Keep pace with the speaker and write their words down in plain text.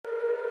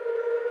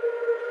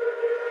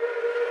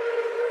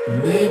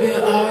Maybe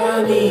all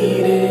I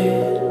need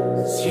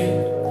is you.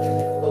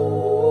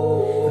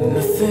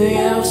 Nothing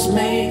else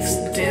makes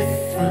a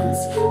difference.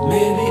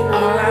 Maybe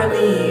all I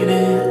need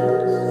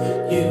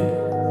is you.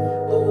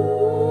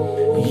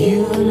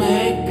 You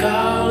make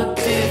all the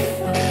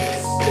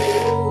difference.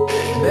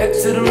 Back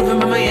to the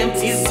rhythm of my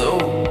empty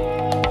soul.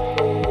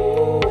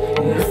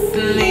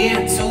 Nothing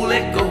here to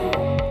let go.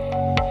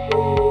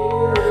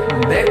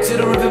 Back to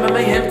the rhythm of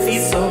my empty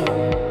soul.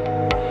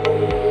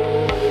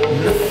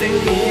 Nothing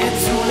here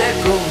to let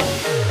go.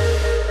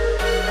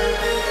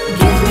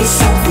 Give me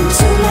something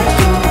to let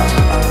go.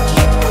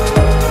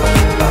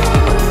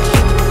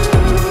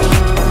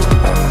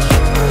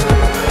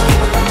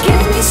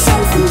 Give me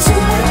something to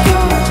let go.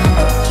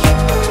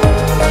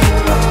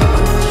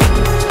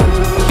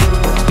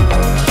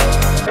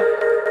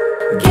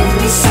 Give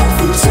me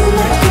something to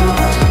let go.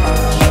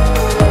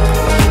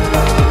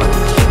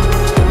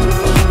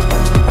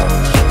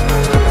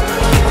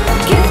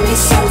 Give me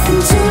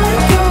something to let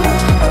go.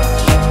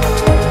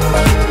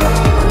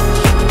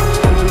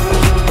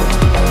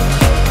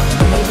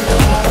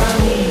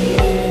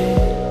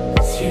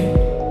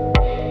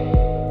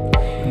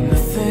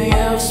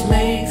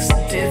 Makes a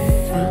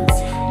difference.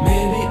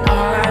 Maybe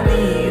all I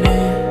need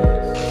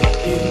is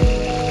you.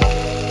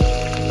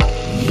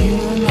 You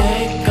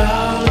make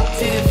all the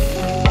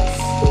difference.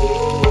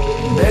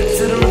 Back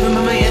to the rhythm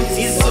of my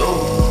empty soul.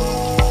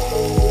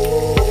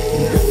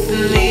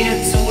 Nothing here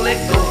to let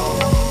go.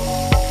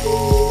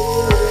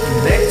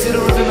 Back to the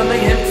rhythm of my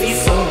empty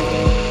soul.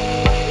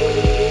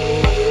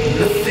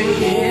 Nothing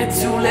here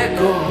to let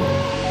go.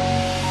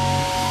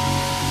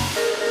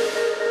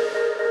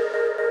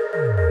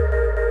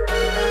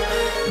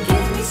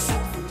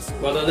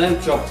 Well, the lamb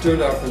chop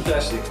turned out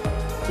fantastic.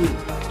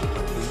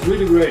 It's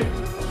really great.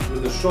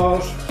 With the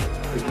sauce,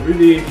 it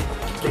really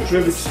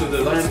contributes to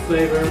the lamb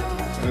flavor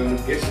and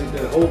gives it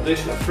the whole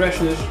dish a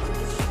freshness.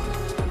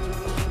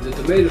 The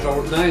tomatoes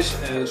are nice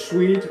and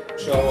sweet,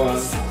 so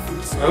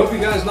I hope you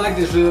guys like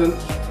this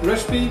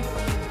recipe.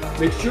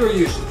 Make sure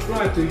you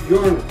subscribe to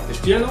Jorn's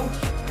channel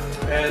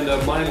and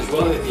mine as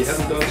well if you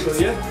haven't done so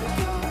yet.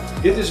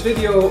 Give this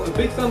video a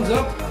big thumbs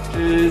up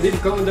and leave a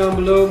comment down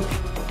below.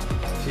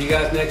 See you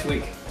guys next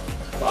week.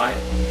 Bye.